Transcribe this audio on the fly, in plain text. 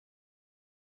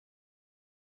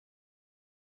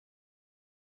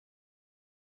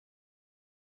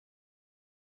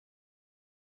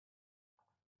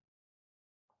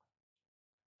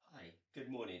Good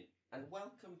morning and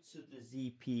welcome to the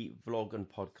ZP Vlog and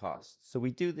Podcast. So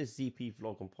we do this ZP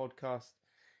Vlog and Podcast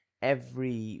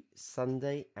every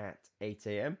Sunday at 8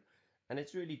 a.m. and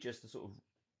it's really just a sort of,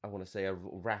 I want to say, a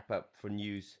wrap up for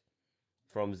news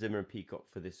from Zimmer and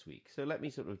Peacock for this week. So let me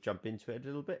sort of jump into it a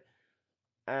little bit.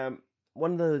 Um,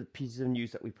 One of the pieces of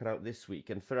news that we put out this week,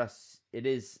 and for us it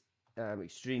is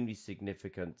extremely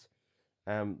significant,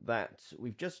 that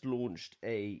we've just launched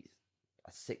a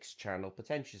 6-channel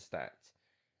potentiostat.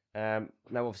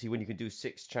 Now, obviously, when you can do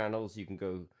 6 channels, you can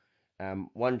go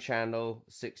 1 channel,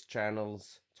 6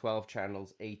 channels, 12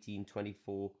 channels, 18,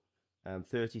 24,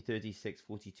 30, 36,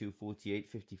 42, 48,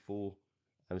 54,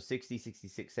 60,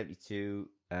 66, 72,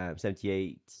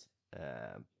 78,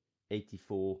 um,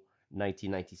 84, 90,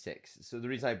 96. So the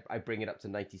reason I bring it up to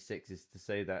 96 is to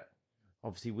say that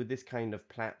obviously with this kind of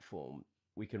platform,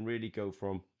 we can really go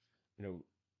from, you know,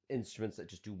 instruments that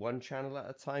just do 1 channel at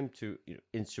a time to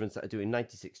instruments that are doing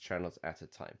 96 channels at a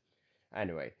time.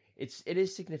 Anyway, it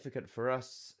is significant for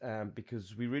us,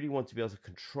 because we really want to be able to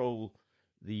control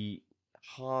the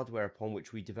hardware upon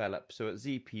which we develop. So at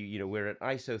ZP, we're an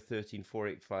ISO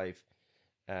 13485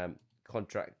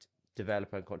 contract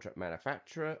developer and contract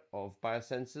manufacturer of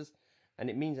biosensors, and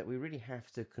it means that we really have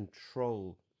to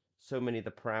control so many of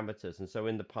the parameters. And so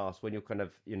in the past, when you're kind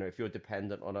of, if you're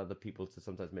dependent on other people to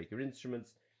sometimes make your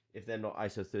instruments, if they're not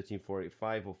ISO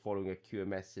 13485 or following a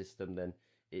QMS system, then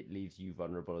it leaves you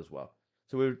vulnerable as well.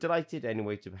 So we're delighted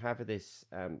anyway to have this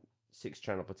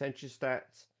 6-channel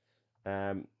potentiostat.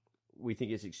 We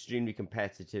think it's extremely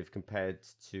competitive compared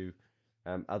to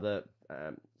other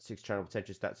 6-channel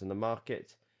potentiostats in the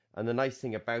market. And the nice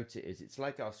thing about it is it's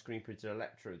like our screen printed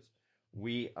electrodes.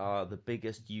 We are the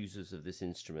biggest users of this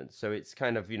instrument. So it's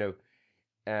kind of,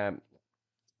 um,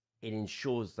 it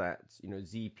ensures that,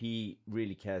 ZP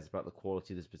really cares about the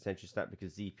quality of this potentiostat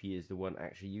because ZP is the one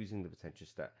actually using the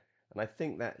potentiostat. And I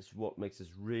think that's what makes us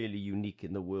really unique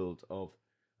in the world of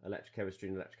electrochemistry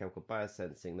and electrochemical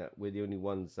biosensing, that we're the only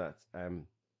ones that,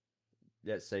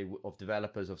 let's say, of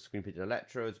developers of screen printed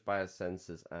electrodes,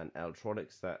 biosensors, and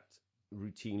electronics that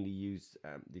routinely use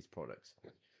these products.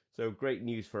 So great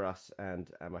news for us, and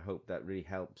I hope that really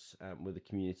helps with the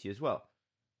community as well.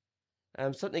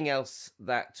 Something else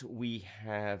that we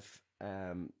have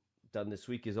done this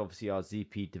week is obviously our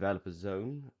ZP Developer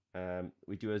Zone.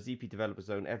 We do a ZP Developer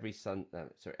Zone every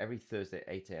Thursday at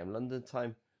 8 a.m. London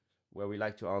time, where we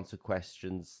like to answer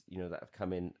questions that have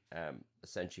come in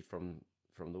essentially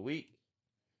from the week.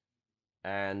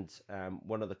 And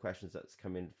one of the questions that's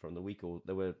come in from the week, or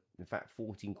there were in fact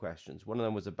 14 questions. One of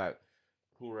them was about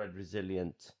chloride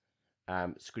resilient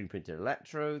screen printed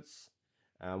electrodes.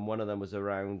 One of them was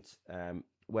around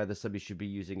whether somebody should be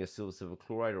using a silver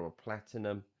chloride or a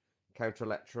platinum counter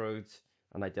electrode.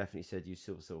 And I definitely said use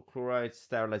silver chloride.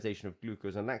 Sterilization of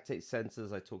glucose and lactate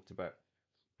sensors. I talked about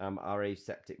our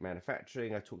aseptic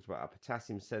manufacturing. I talked about our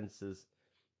potassium sensors.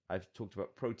 I've talked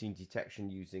about protein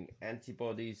detection using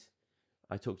antibodies.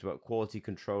 I talked about quality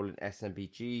control in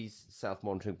SMBGs,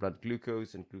 self-monitoring blood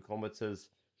glucose and glucometers.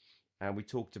 And we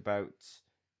talked about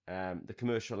the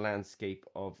commercial landscape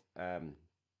of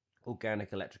organic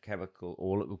electrochemical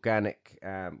or organic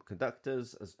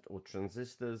conductors or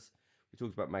transistors. We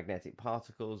talked about magnetic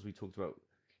particles. We talked about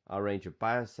our range of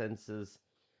biosensors,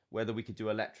 whether we could do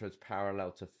electrodes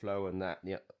parallel to flow and that,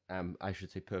 I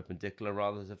should say perpendicular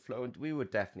rather than flow. And we were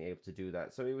definitely able to do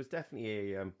that. So it was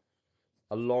definitely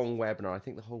a long webinar. I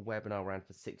think the whole webinar ran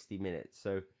for 60 minutes.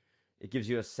 So it gives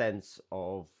you a sense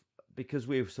of, because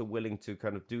we're so willing to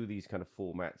kind of do these kind of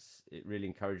formats, it really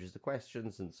encourages the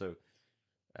questions. And so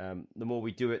the more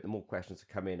we do it, the more questions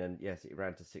come in. And yes, it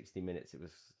ran to 60 minutes. It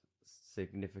was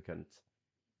significant.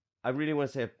 I really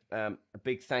want to say a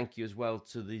big thank you as well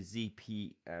to the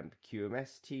ZP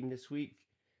QMS team this week.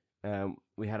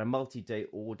 We had a multi-day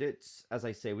audit. As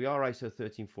I say, we are ISO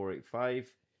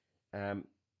 13485. And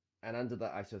under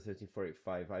that ISO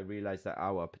 13485, I realized that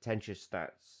our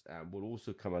potentiostats will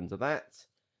also come under that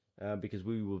because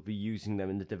we will be using them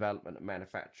in the development and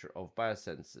manufacture of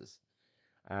biosensors.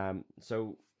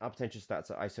 So our potentiostats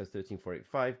are ISO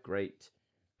 13485, great.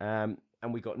 And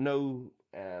we got no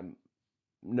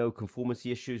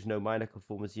conformity issues, no minor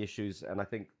conformity issues, and I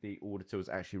think the auditor was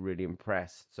actually really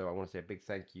impressed. So I want to say a big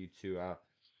thank you to our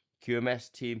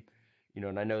QMS team,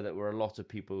 and I know that there were a lot of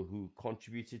people who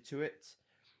contributed to it.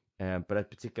 But a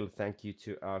particular thank you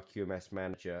to our QMS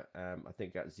manager. I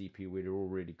think at ZP we're all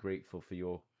really grateful for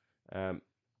your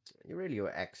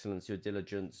excellence, your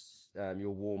diligence,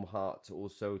 your warm heart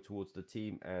also towards the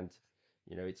team, and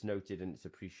it's noted and it's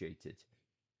appreciated.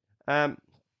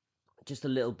 Just a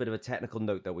little bit of a technical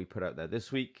note that we put out there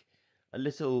this week. A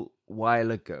little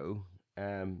while ago,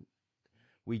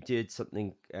 we did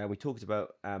something, we talked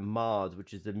about MARD,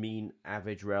 which is the mean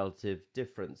average relative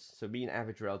difference. So mean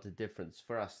average relative difference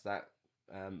for us, that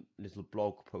little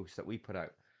blog post that we put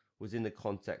out was in the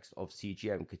context of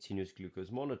CGM, continuous glucose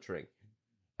monitoring.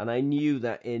 And I knew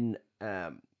that in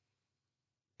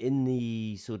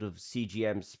the sort of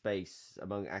CGM space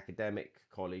among academic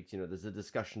colleagues, there's a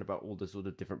discussion about all the sort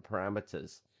of different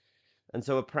parameters. And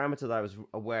so a parameter that I was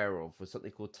aware of was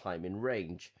something called time in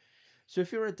range. So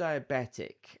if you're a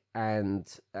diabetic and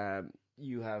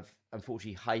you have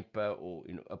unfortunately hyper or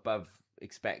above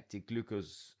expected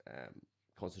glucose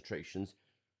concentrations,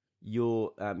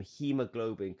 your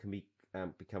hemoglobin can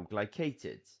become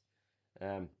glycated.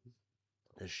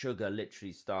 The sugar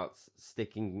literally starts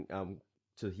sticking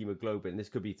to hemoglobin. This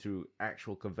could be through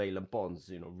actual covalent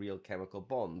bonds, real chemical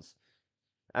bonds.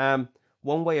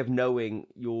 One way of knowing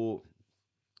your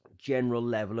general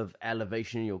level of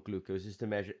elevation in your glucose is to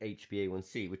measure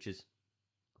HbA1c, which is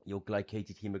your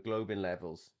glycated hemoglobin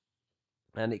levels.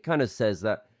 And it kind of says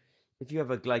that if you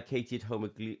have a glycated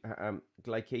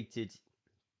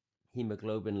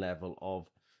hemoglobin level of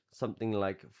something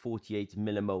like 48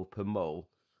 millimole per mole,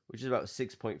 which is about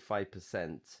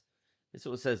 6.5%, it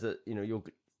sort of says that your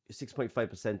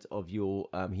 6.5% of your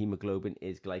hemoglobin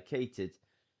is glycated.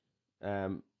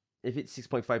 If it's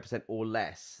 6.5% or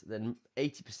less, then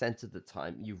 80% of the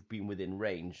time you've been within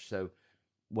range. So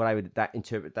what I would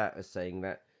interpret that as saying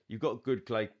that you've got good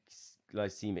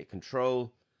glycemic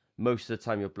control. Most of the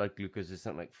time your blood glucose is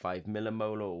something like 5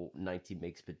 millimolar or 90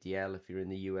 mg per dl if you're in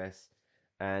the US.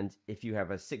 And if you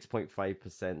have a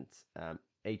 6.5%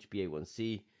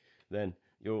 HbA1c, then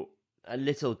you're a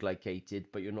little glycated,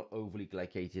 but you're not overly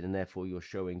glycated, and therefore you're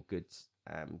showing good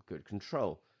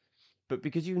control. But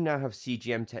because you now have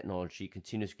CGM technology,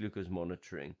 continuous glucose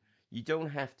monitoring, you don't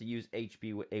have to use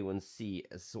HbA1c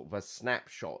as sort of a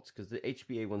snapshot, because the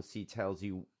HbA1c tells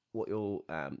you what your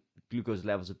glucose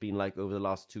levels have been like over the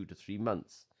last 2 to 3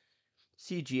 months.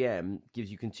 CGM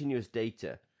gives you continuous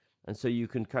data, and so you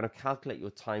can kind of calculate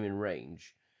your time in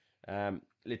range.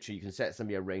 Literally, you can set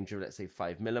somebody a range of, let's say,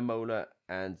 5 millimolar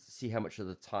and see how much of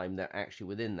the time they're actually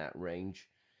within that range,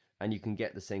 and you can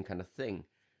get the same kind of thing.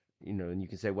 And you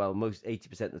can say, well, most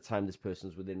 80% of the time this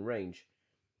person's within range.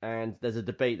 And there's a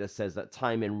debate that says that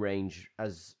time in range,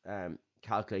 as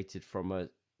calculated from a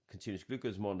continuous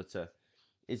glucose monitor,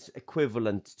 is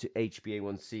equivalent to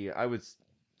HbA1c. I would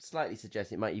slightly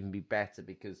suggest it might even be better,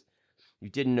 because you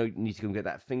didn't need to go and get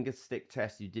that finger stick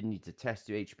test. You didn't need to test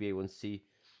your HbA1c.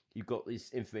 You got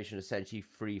this information essentially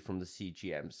free from the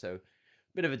CGM. So a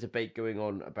bit of a debate going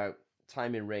on about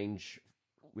time in range,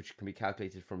 which can be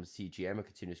calculated from a CGM, a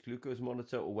continuous glucose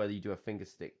monitor, or whether you do a finger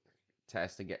stick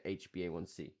test and get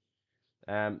HbA1c.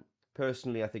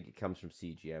 Personally, I think it comes from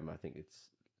CGM. I think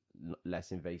it's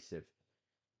less invasive.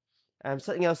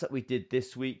 Something else that we did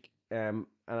this week, and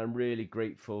I'm really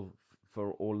grateful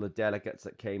for all the delegates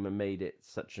that came and made it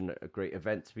such a great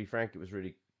event. To be frank, it was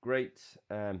really great.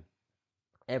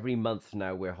 Every month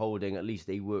now we're holding at least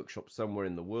a workshop somewhere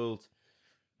in the world.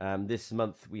 This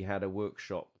month we had a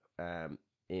workshop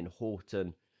in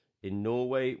Horten in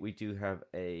Norway. We do have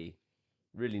a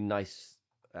really nice,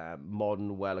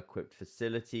 modern, well-equipped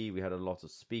facility. We had a lot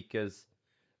of speakers,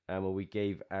 where we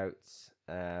gave out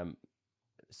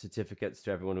certificates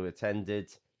to everyone who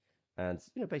attended, and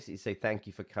basically say thank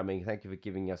you for coming, thank you for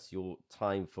giving us your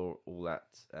time for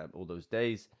all those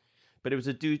days. But it was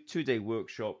a 2-day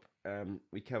workshop.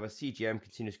 We cover CGM,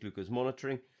 continuous glucose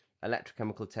monitoring,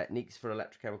 electrochemical techniques for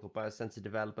electrochemical biosensor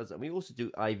developers, and we also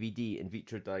do IVD, in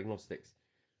vitro diagnostics.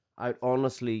 I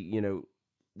honestly,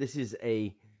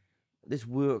 this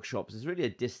workshop is really a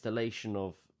distillation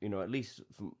of, at least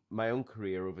from my own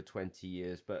career over 20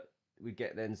 years, but we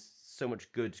get then so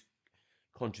much good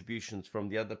contributions from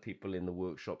the other people in the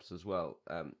workshops as well,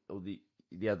 or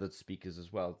the other speakers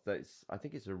as well. I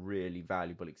think it's a really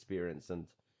valuable experience, and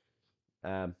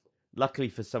luckily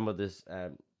for some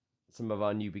of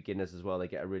our new beginners as well, they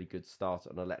get a really good start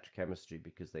on electrochemistry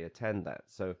because they attend that.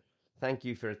 So thank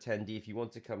you for attending. If you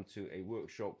want to come to a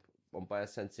workshop on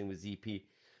biosensing with ZP,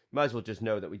 might as well just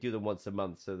know that we do them once a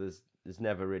month, so there's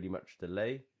never really much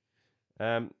delay.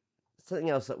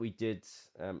 Something else that we did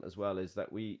as well is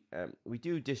that we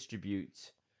do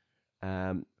distribute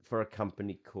for a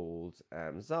company called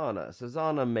Zana. So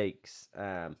Zana makes,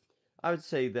 I would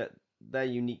say that their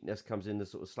uniqueness comes in the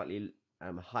sort of slightly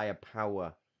higher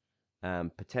power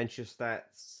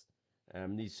potentiostats.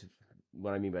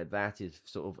 What I mean by that is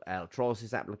sort of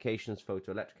electrolysis applications,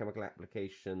 photoelectrochemical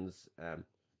applications,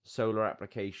 solar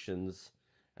applications,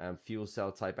 fuel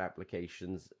cell type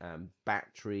applications,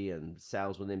 battery and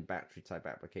cells within battery type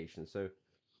applications. So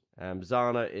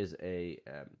Zana is a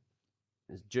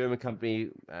German company,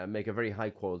 make a very high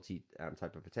quality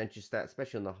type of potentiostat,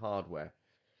 especially on the hardware.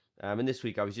 And this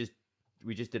week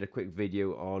we just did a quick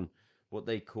video on what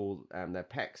they call their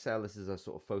PEC cell. This is a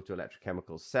sort of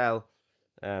photoelectrochemical cell.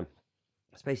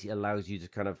 This basically allows you to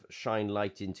kind of shine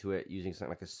light into it using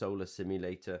something like a solar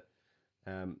simulator,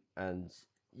 and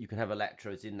you can have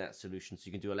electrodes in that solution, so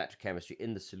you can do electrochemistry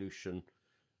in the solution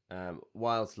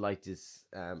whilst light is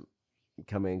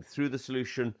coming through the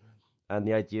solution. And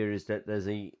the idea is that there's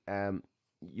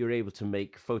you're able to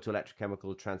make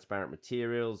photoelectrochemical transparent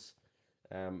materials,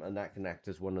 and that can act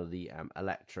as one of the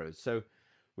electrodes. So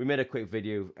we made a quick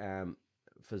video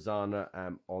for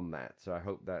Zana on that. So I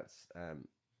hope that's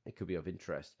it could be of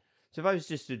interest. So if I was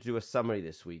just to do a summary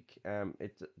this week,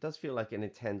 it does feel like an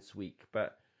intense week,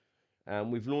 but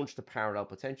we've launched a parallel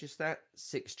potentiostat,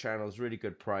 6 channels, really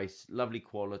good price, lovely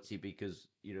quality, because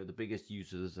the biggest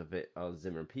users of it are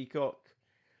Zimmer and Peacock.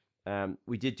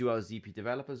 We did do our ZP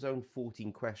Developer Zone,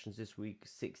 14 questions this week,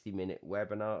 60-minute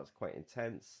webinar. It's quite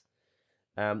intense.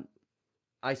 ISO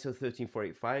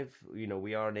 13485,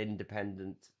 we are an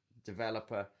independent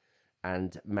developer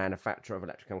and manufacturer of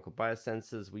electrochemical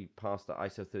biosensors. We passed the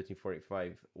ISO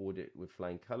 13485 audit with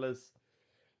flying colors.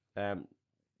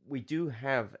 We do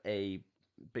have a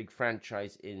big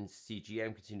franchise in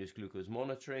CGM, continuous glucose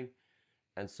monitoring,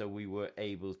 and so we were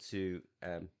able to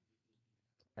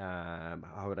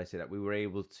how would I say that? We were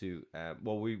able to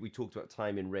we talked about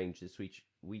time in range this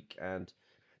week and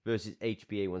versus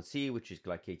HbA1c, which is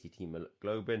glycated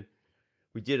hemoglobin.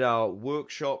 We did our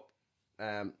workshop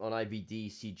on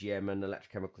IVD, CGM, and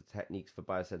electrochemical techniques for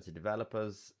biosensor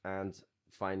developers, and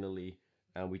finally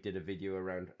we did a video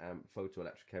around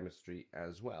photoelectrochemistry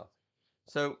as well.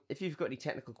 So if you've got any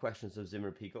technical questions of Zimmer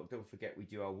and Peacock, don't forget we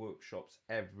do our workshops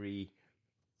every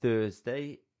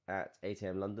Thursday at 8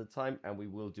 a.m. London time, and we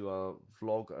will do our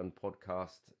vlog and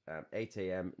podcast 8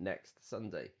 a.m. next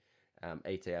Sunday,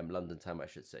 8 a.m. London time, I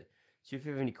should say. So if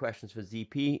you have any questions for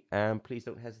ZP, please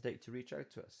don't hesitate to reach out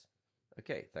to us.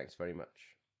 Okay, thanks very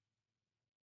much.